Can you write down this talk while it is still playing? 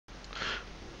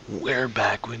We're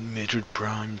back with Metroid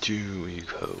Prime 2, you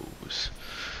hoes.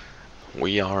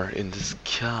 We are in the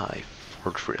Sky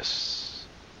Fortress,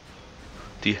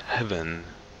 the heaven,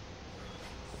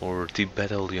 or the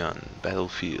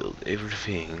battlefield,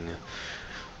 everything.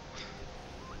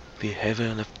 The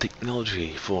heaven of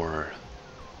technology for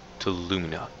the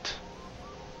Luminot.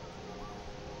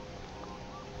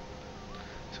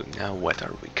 So now what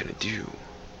are we gonna do?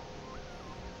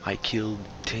 I killed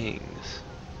things.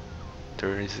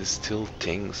 There is still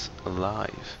things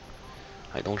alive.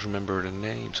 I don't remember the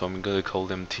name, so I'm gonna call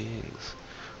them things.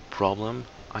 Problem?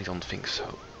 I don't think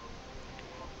so.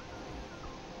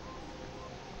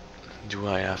 Do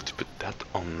I have to put that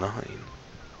online?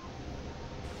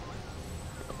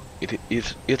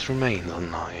 It remains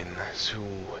online, so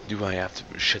do I have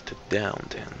to shut it down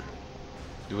then?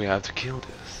 Do I have to kill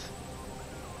this?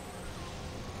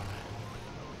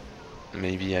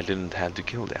 Maybe I didn't have to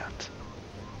kill that.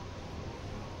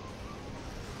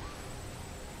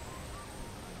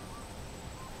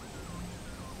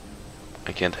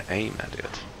 I can't aim at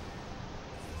it.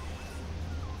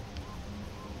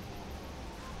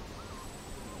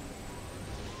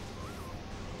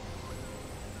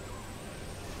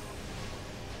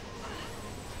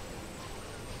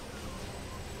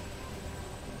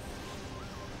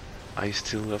 I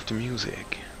still love the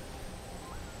music.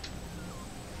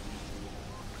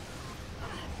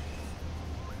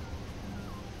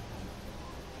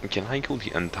 Can I go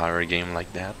the entire game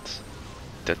like that?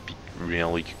 That'd be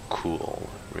really cool,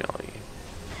 really.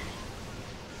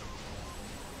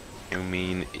 I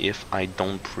mean, if I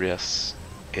don't press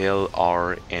L,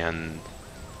 R, and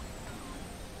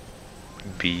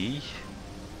B,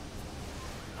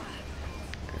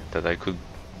 that I could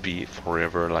be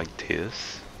forever like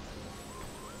this.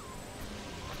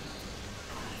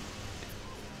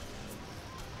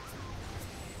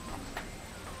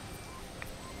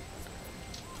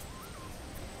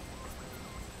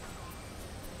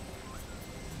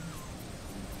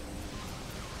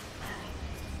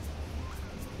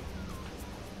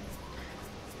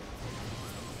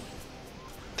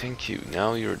 Thank you,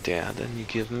 now you're dead and you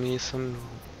give me some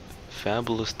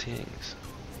fabulous things.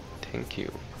 Thank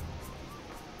you.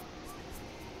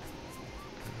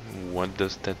 What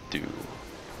does that do?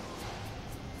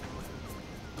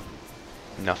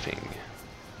 Nothing.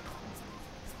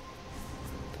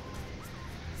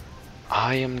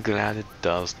 I am glad it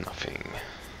does nothing.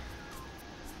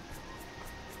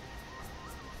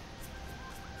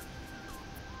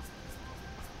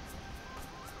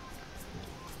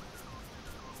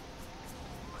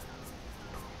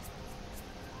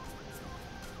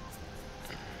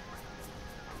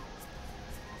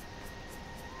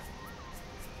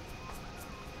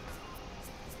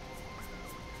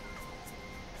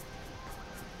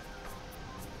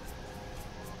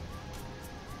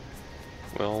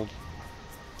 Well,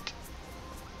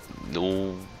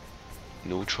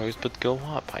 no choice but go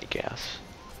up, I guess.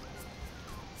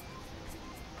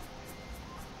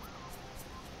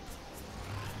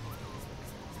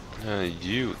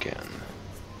 You again.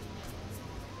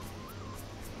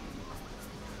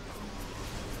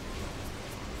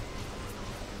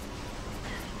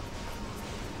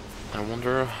 I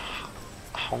wonder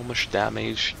how much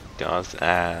damage does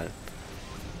a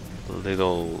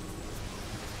little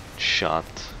shot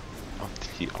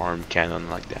of the arm cannon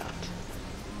like that.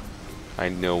 I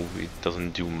know it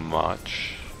doesn't do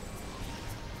much,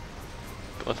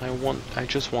 but I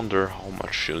just wonder how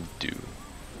much should it do.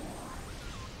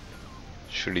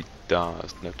 Should it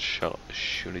does, not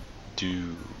should it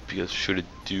do, because should it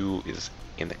do is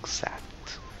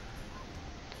inexact.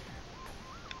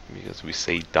 Because we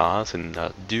say does and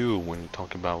not do when we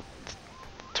talk about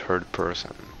third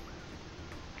person.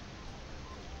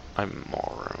 I'm a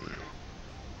moron.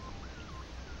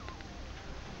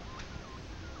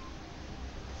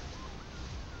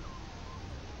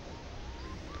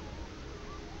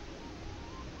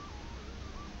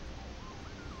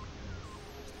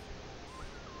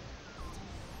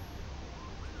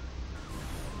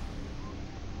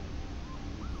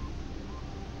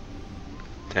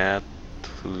 That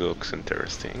looks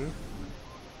interesting.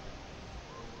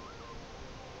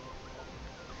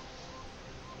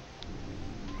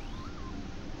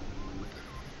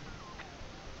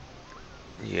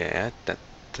 Yeah, that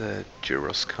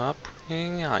gyroscope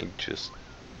ring, I just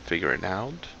figured it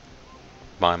out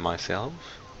by myself.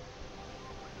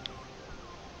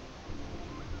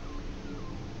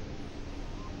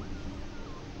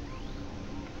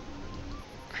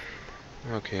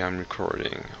 Okay, I'm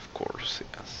recording, of course,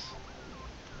 yes.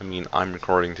 I mean, I'm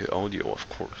recording the audio, of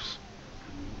course.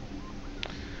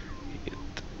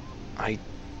 I...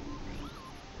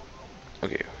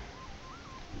 Okay,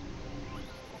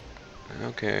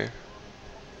 Okay.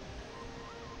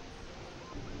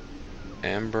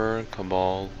 Amber,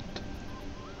 cobalt.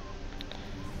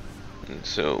 And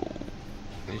so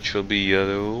it should be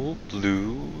yellow,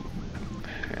 blue,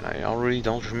 and I already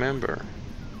don't remember.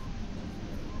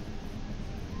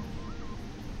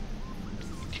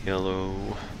 Yellow.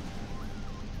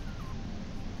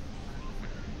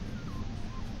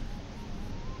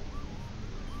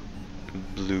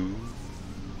 Blue.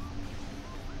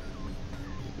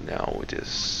 Now it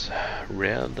is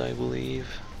red, I believe.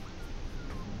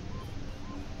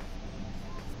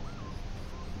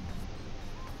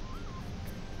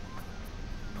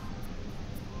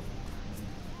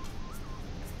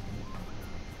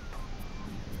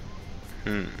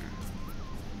 Hmm.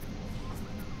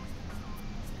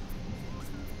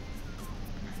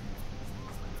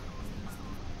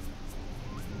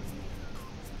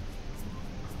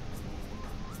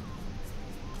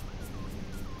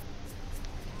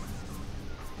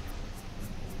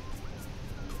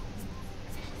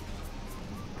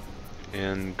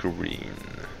 And green.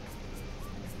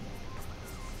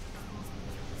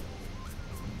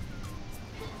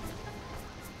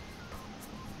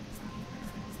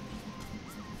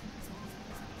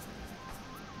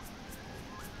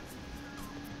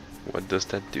 What does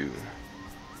that do?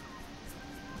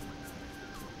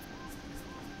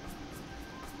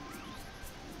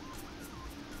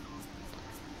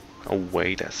 Oh,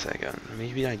 wait a second.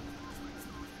 Maybe I...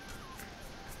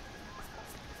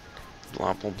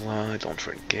 Blah blah blah, I don't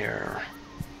really care.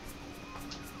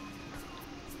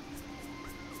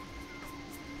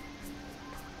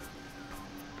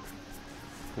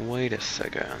 Wait a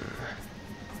second.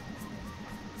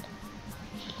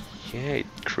 Yeah,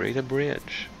 create a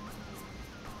bridge.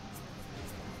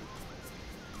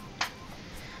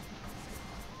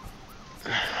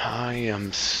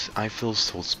 I feel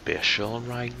so special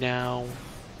right now.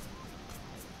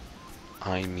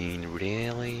 I mean,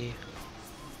 really?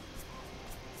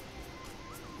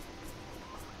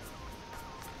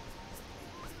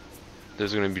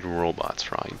 There's gonna be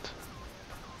robots, right?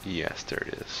 Yes, there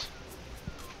it is.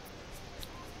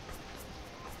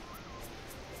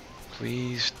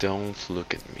 Please don't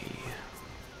look at me.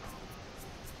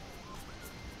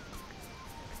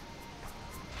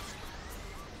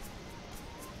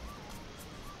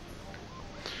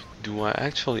 Do I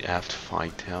actually have to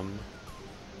fight him?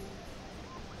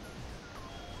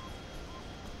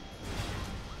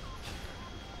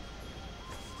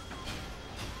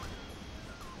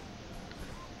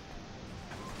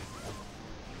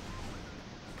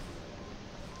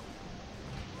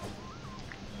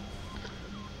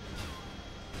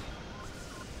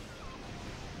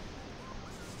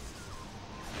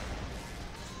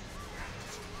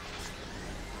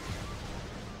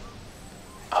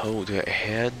 Oh, the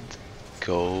head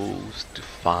goes to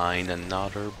find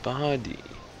another body.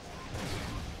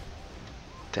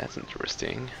 That's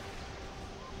interesting.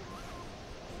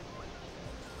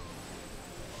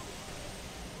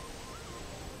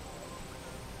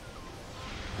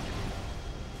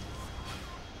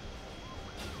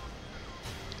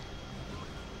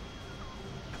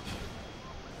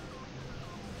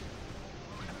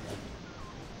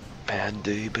 Bad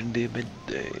day, bad day, bad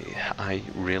day. I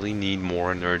really need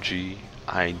more energy.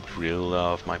 I really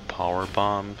love my power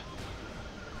bomb.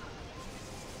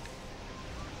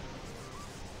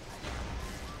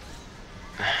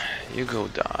 You go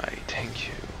die, thank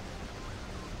you.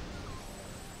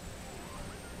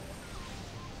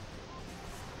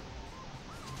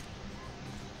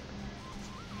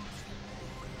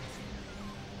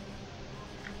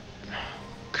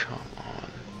 Come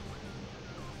on.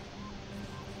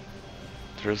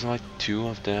 There's like two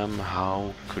of them,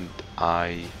 how could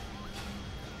I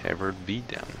ever beat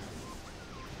them?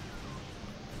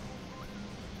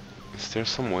 Is there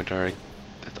somewhere that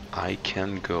I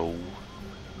can go?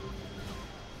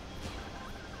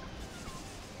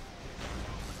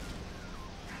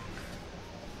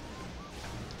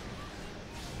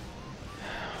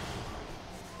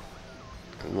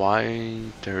 Why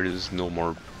there is no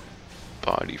more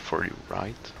body for you,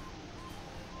 right?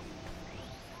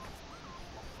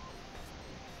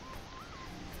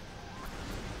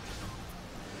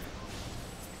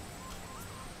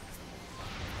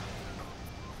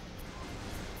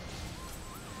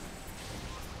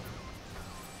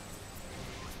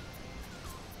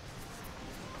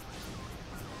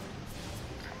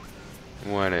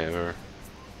 Whatever.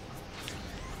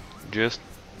 Just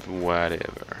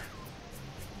whatever.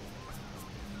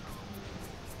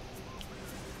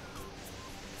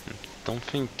 Don't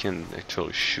think you can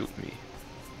actually shoot me.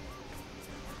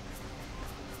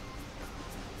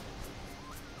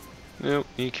 No,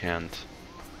 you can't.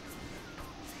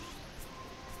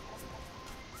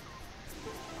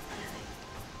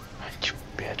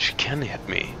 bitch can hit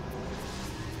me.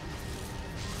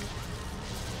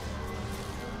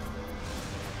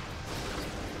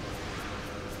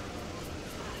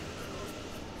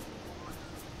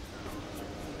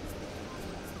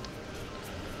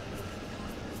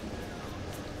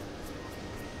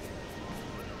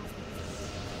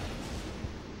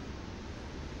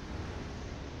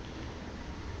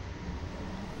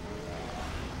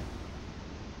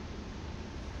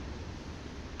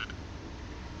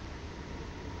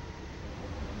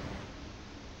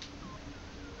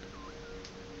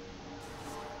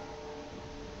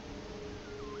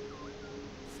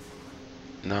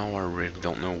 Now I really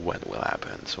don't know what will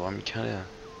happen, so I'm kinda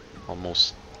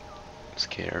almost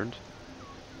scared.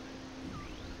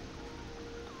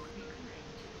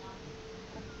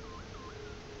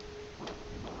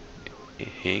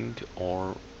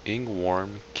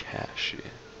 Ingworm cache.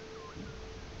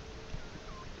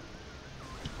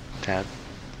 That.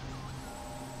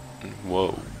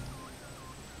 Whoa.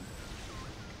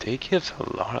 They give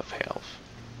a lot of health.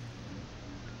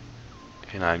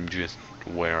 And I'm just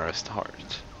where I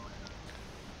start.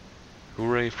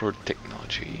 Hooray for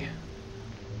technology.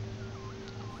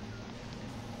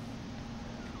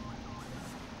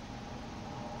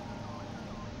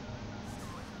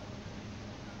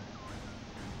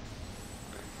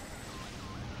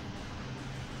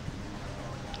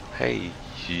 Hey,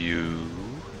 you.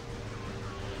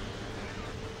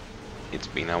 It's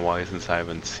been a while since I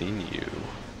haven't seen you.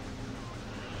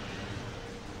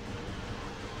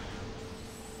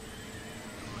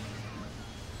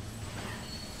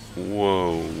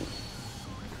 Whoa.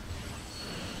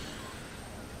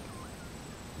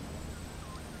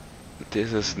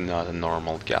 This is not a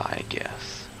normal guy, I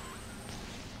guess.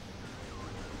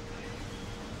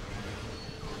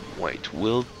 Wait,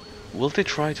 will they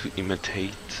try to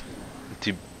imitate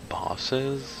the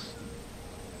bosses?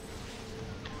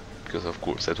 Because of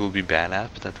course that will be badass,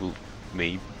 but that will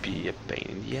maybe be a pain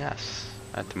in the ass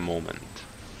at the moment.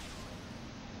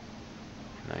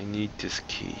 And I need this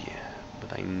key,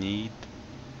 but I need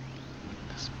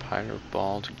the spider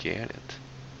ball to get it.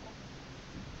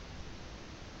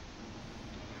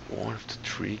 One of the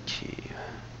 3 key.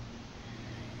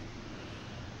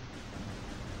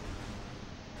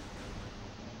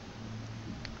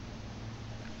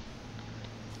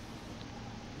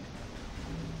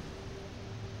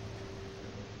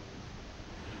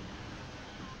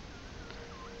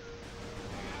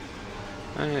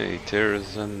 Hey,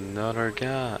 there's another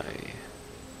guy.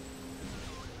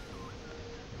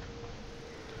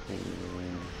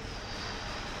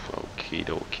 Okie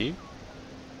dokie.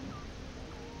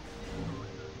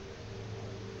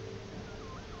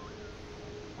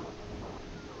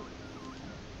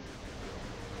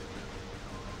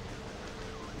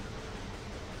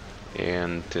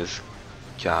 And this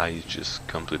guy is just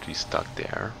completely stuck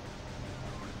there.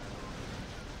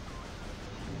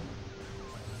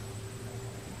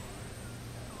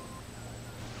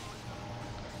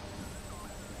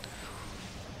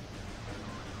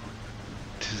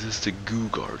 This is the goo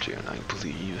guardian, I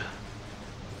believe.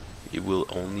 It will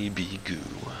only be goo.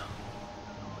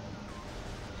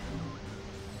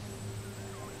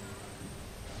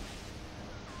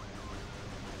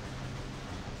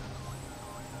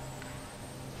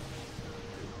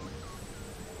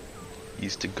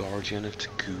 He's the guardian of the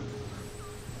goo.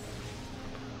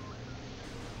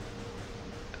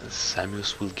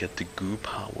 Samus will get the goo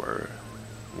power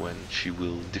when she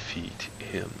will defeat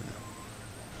him.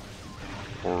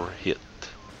 Or hit.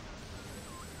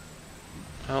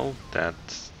 Well,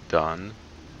 that's done.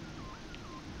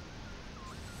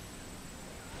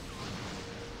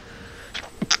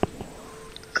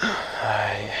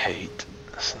 I hate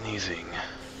sneezing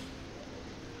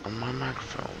on my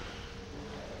microphone.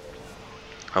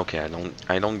 Okay,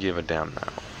 I don't give a damn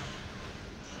now.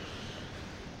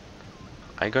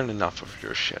 I got enough of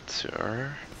your shit,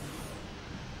 sir.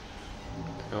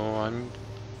 So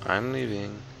I'm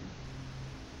leaving.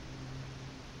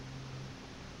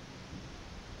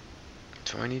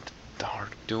 Do I need the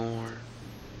dark door?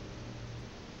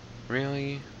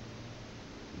 Really?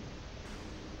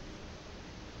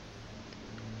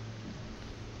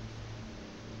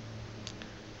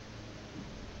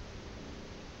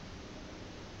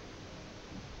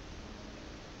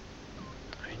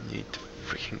 I need the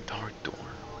freaking dark door.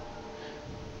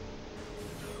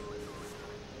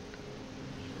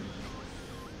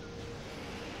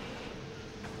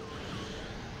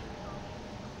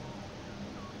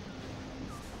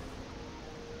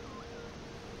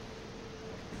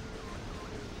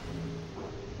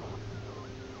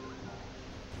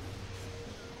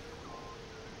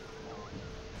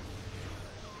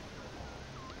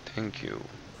 Thank you.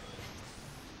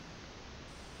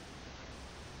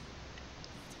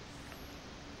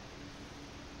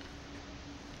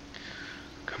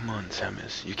 Come on,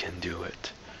 Samus, you can do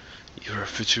it. You're a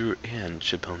future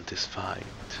inch upon this fight.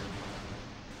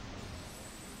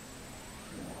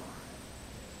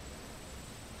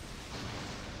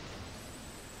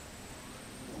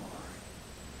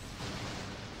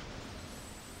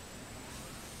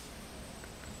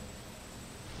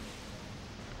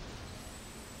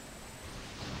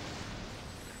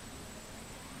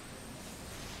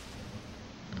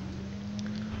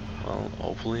 Well,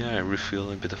 hopefully I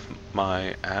refill a bit of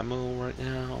my ammo right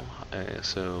now,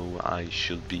 so I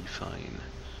should be fine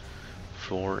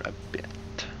for a bit.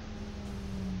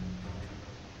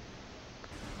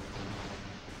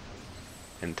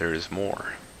 And there is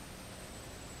more.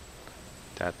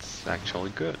 That's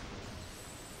actually good.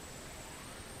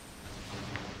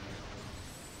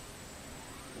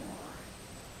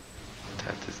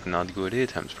 That is not good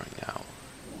items right now.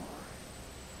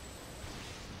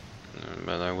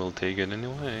 But I will take it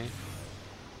anyway.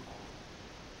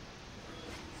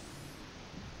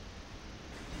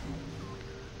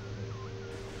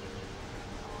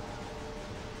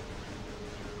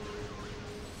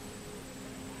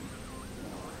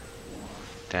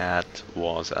 That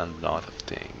was a lot of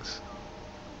things.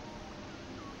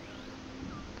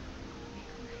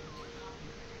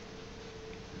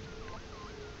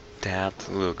 That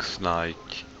looks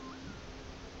like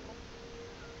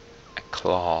a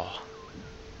claw.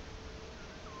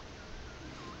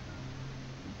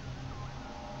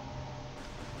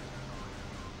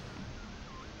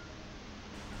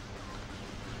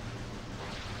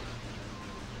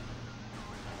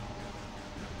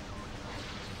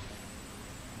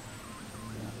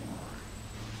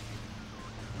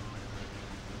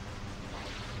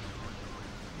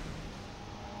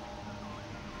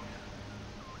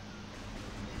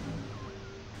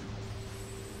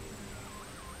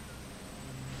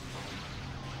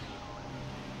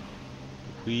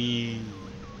 Whee!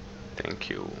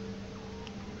 Thank you.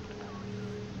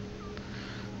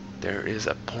 There is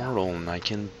a portal and I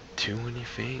can't do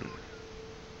anything.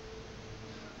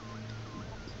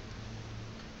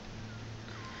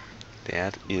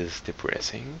 That is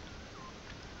depressing.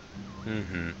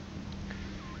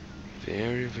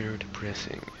 Very, very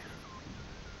depressing.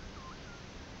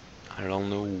 I don't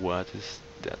know what is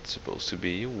that supposed to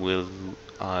be. Will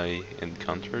I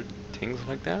encounter things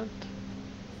like that?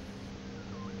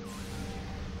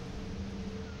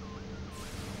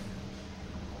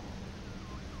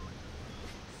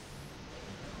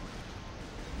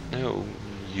 No,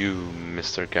 you,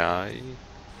 Mr. Guy.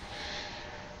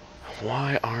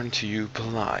 Why aren't you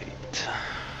polite?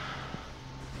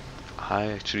 I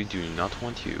actually do not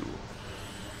want you.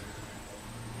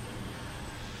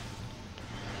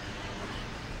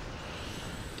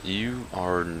 You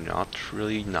are not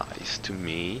really nice to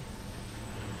me.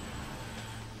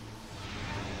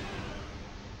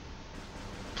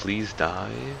 Please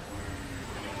die.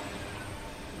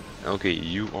 Okay,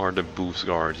 you are the Boost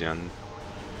Guardian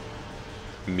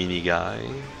mini guy.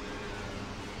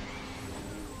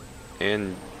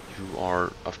 And you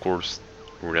are, of course,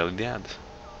 really dead.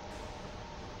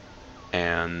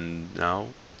 And now